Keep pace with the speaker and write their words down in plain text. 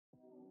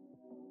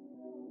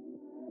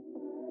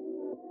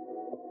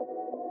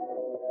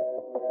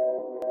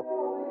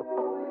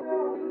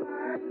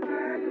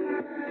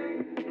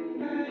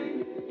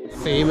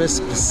Famous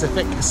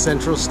Pacific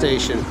Central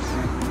Station.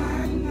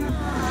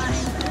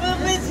 We'll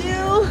miss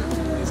you.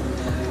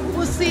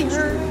 We'll see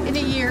her in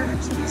a year.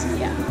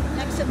 Yeah,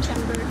 next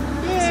September.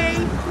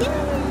 Yay!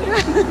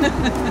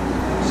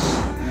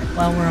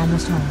 Well, we're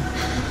almost home.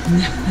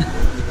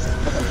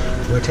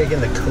 We're taking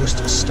the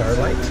Coast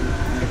Starlight.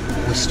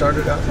 We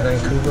started out in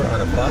Vancouver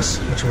on a bus,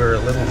 which we were a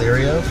little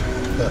leery of,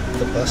 but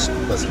the bus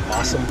was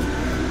awesome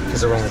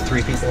because there were only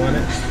 3 people on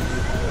it.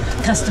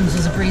 Customs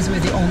was a breeze. We're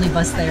the only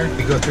bus there.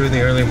 We go through in the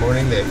early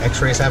morning. The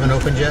x-rays haven't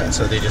opened yet,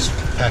 so they just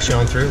pass you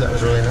on through. That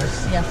was really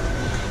nice. Yeah.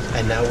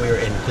 And now we are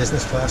in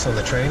business class on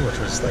the train, which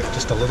was like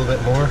just a little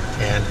bit more.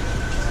 And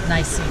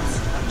nice seats.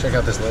 Check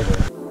out this logo.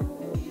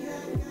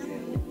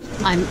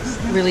 I'm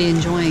really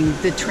enjoying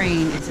the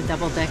train. It's a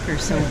double-decker,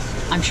 so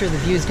I'm sure the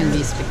view is going to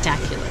be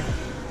spectacular.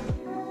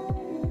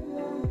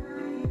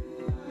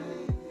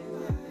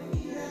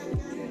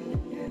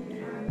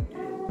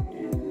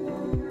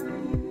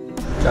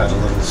 Got a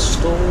little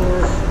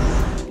store.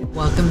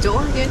 Welcome to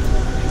Oregon.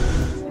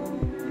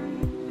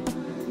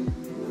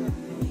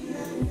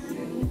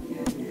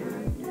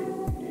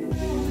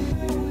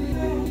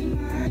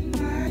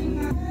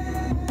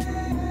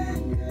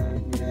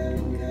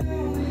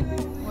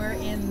 We're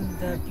in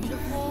the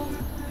beautiful...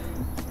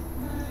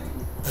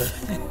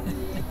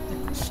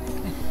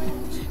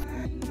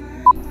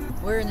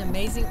 We're in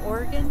amazing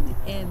Oregon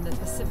in the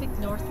Pacific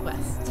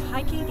Northwest,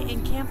 hiking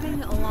and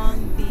camping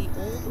along the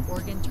Old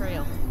Oregon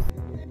Trail.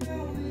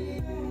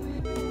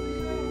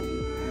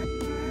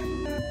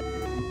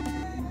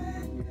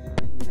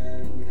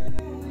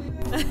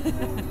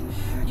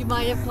 You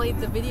might have played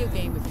the video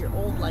game if you're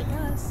old like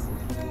us.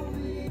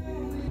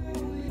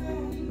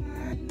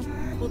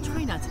 We'll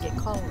try not to get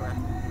cholera.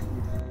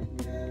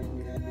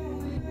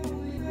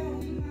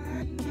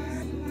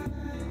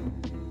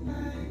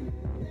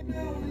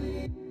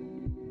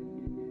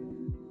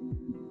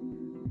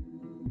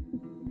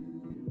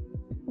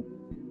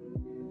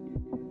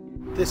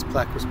 This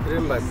plaque was put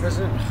in by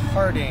President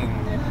Harding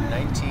in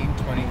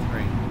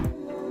 1923.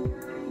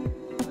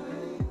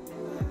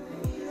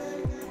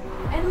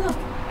 And look,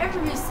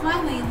 everybody's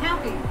smiling and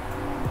happy.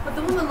 But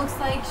the woman looks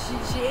like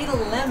she ate a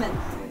lemon.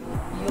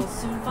 You'll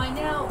soon find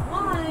out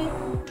why.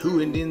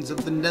 2 Indians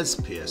of the Nez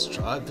Perce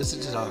tribe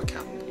visited our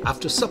camp.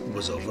 After supper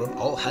was over,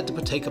 all had to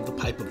partake of the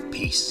pipe of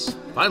peace.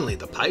 Finally,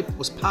 the pipe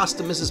was passed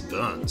to Mrs.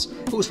 Burns,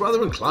 who was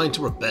rather inclined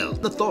to rebel.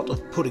 The thought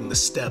of putting the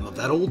stem of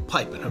that old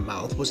pipe in her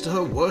mouth was to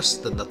her worse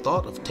than the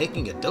thought of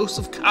taking a dose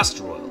of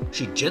castor oil.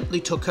 She gently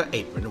took her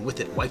apron and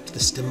with it wiped the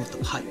stem of the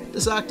pipe.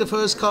 This act of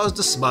hers caused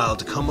a smile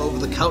to come over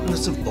the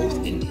countenance of both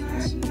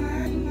Indians.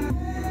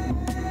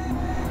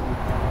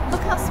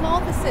 Look how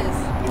small this is.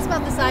 It's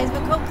about the size of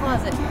a coat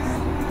closet.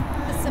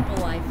 The simple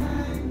life.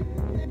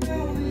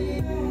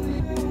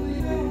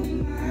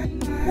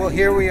 Well,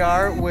 here we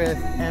are with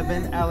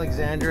Evan,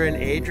 Alexandra, and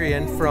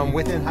Adrian from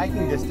within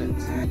hiking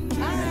distance.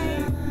 Hi.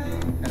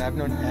 And I've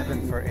known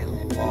Evan for a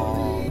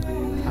long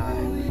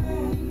time.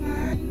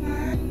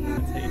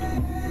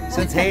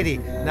 Since Haiti,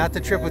 not the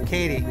trip with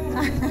Katie.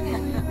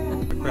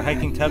 We're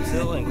hiking Tubbs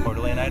Hill in Coeur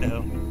d'Alene,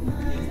 Idaho. The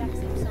exact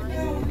same size,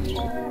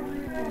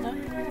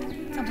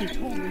 or something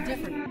totally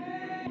different.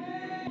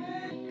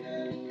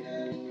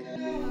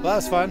 Well, that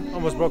was fun.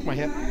 Almost broke my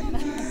hip.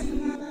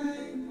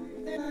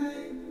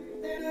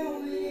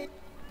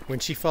 When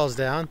she falls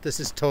down, this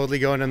is totally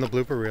going in the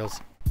blooper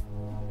reels.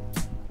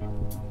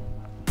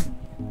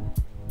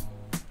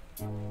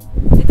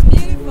 It's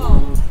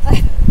beautiful.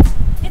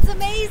 It's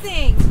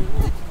amazing.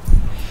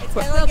 It's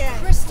the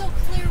crystal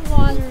clear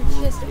water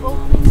just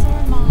opens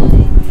our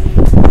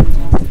minds.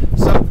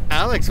 So,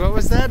 Alex, what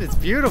was that? It's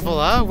beautiful,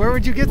 huh? Where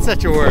would you get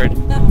such a word?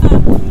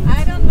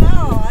 I don't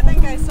know. I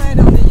think I saw it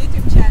on the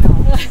YouTube channel.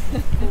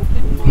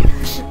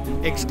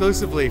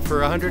 Exclusively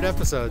for 100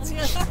 episodes.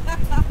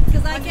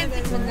 Because I can't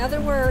think of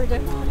another word.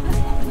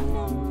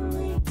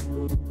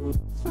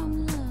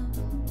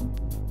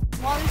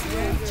 Water's a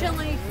little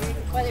chilly,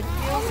 but it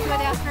feels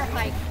good after a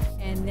hike.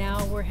 And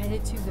now we're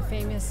headed to the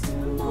famous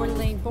Coeur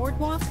d'Alene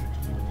Boardwalk.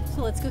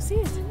 So let's go see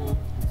it.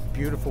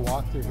 Beautiful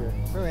walk through here.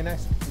 Really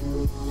nice.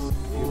 Beautiful,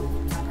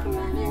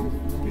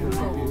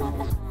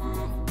 beautiful.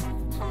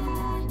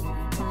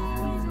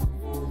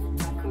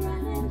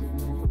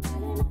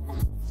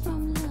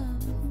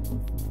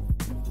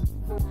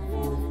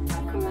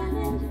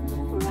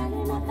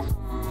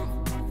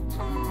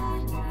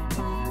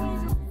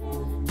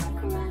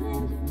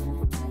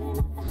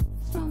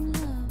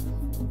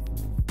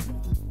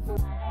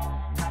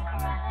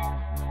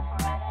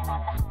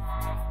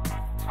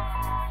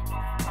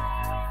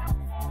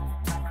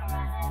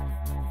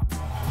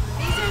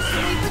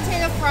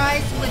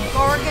 Fries with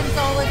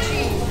gorgonzola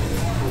cheese.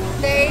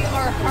 They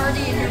are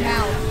hearty in your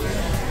mouth.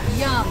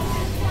 Yum.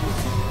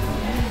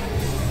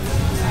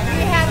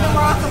 We had the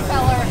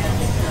Rockefeller.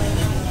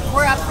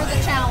 We're up for the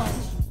challenge.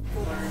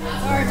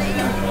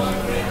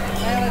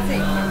 Let's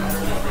see.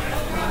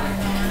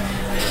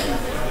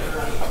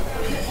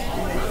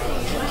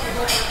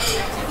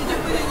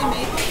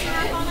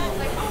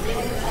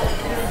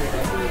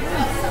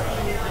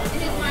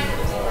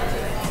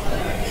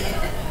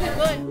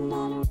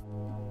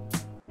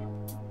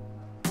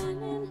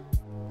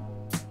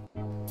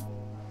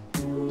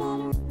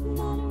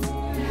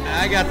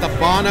 I got the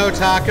Bono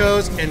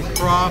tacos and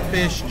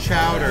crawfish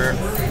chowder.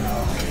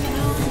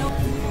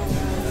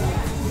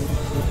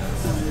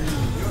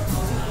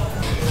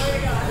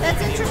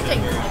 That's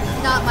interesting.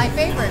 Not my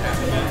favorite,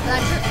 but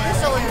I'm sure Chris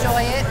will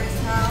enjoy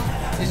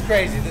it. She's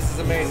crazy. This is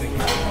amazing.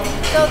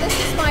 So this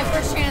is my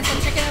first chance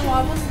at chicken and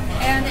waffles,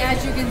 and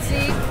as you can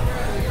see,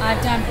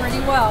 I've done pretty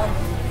well.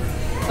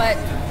 But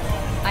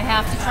I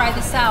have to try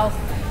the South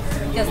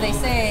because they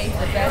say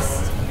the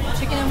best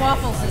chicken and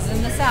waffles is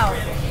in the South.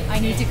 I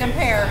need to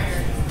compare.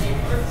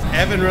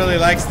 Evan really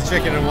likes the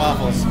chicken and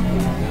waffles.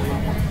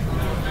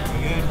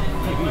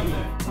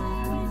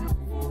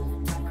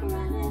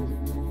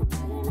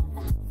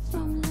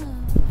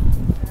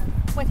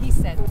 What he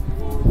said.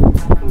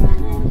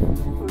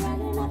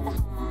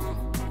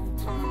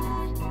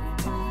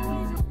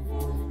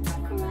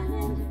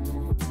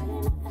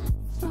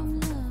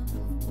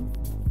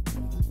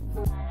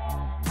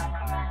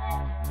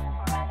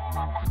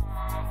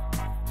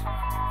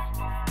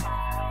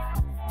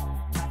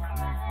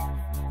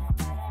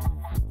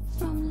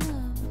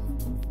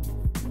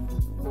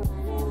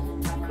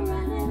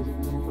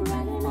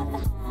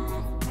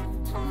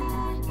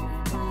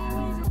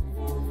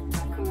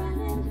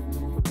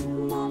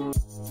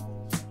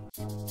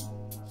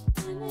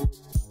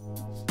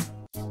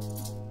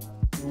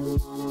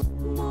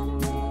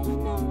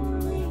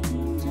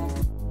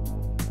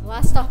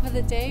 Last stop of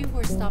the day,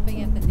 we're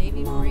stopping at the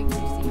Navy Marine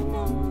Museum.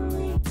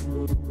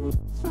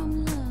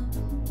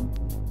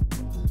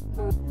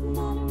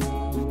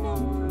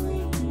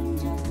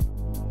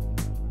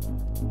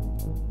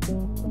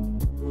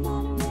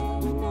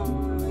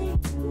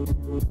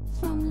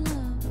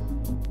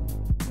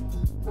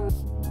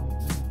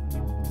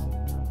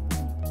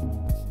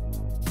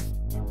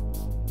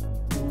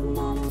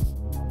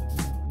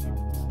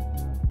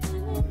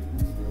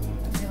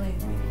 I really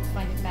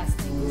find it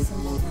fascinating the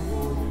symbols.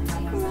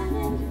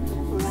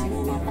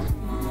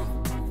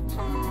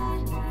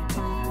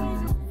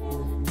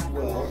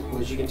 Well,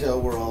 as you can tell,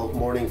 we're all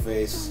morning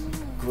face.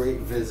 Great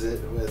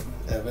visit with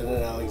Evan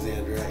and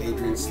Alexandra.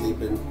 Adrian's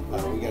sleeping.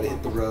 We got to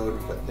hit the road,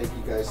 but thank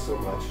you guys so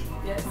much.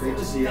 Yes, Great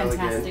to see you all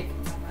again.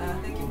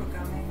 thank you for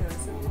coming. It was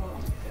so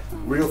cool.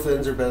 Real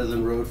friends are better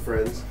than road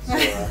friends. So,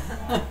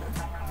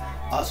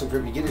 awesome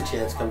trip. You get a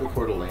chance, come to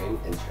Coeur d'Alene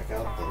and check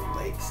out the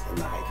lakes and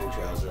the hiking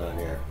trails around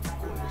here.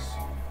 Gorgeous.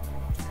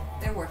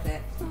 They're worth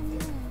it.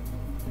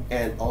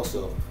 And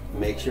also,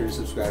 make sure to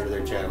subscribe to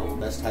their channel.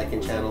 Best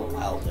hiking channel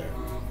out there.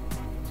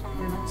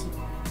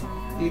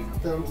 Keep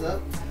thumbs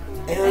up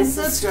and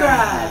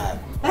subscribe.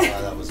 Oh,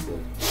 that was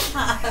good.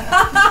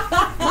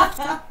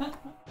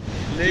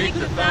 Leave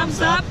the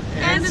thumbs up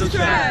and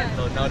subscribe.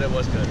 No, that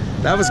was good.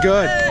 That was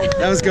good.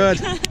 That was good.